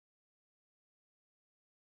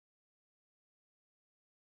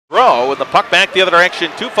Row, and the puck back the other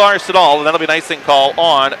direction, too far Siddall, and that'll be an icing call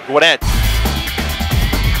on Gwinnett.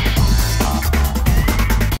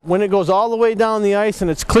 When it goes all the way down the ice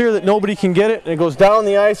and it's clear that nobody can get it, and it goes down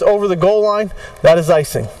the ice over the goal line, that is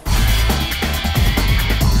icing.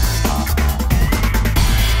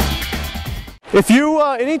 If you,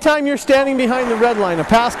 anytime you're standing behind the red line, a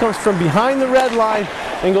pass comes from behind the red line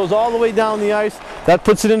and goes all the way down the ice, that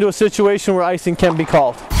puts it into a situation where icing can be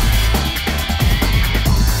called.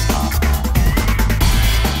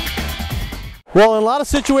 Well, in a lot of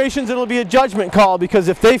situations it'll be a judgment call, because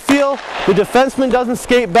if they feel the defenseman doesn't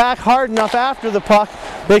skate back hard enough after the puck,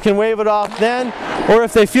 they can wave it off then. Or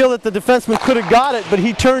if they feel that the defenseman could have got it but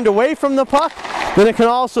he turned away from the puck, then it can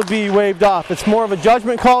also be waved off. It's more of a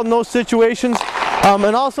judgment call in those situations.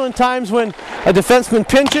 And also in times when a defenseman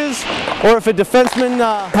pinches, or if a defenseman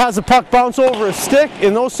has a puck bounce over a stick,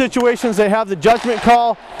 in those situations they have the judgment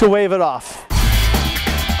call to wave it off.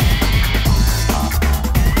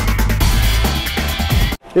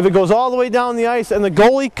 If it goes all the way down the ice and the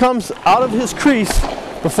goalie comes out of his crease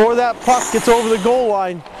before that puck gets over the goal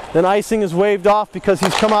line, then icing is waved off because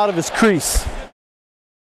he's come out of his crease.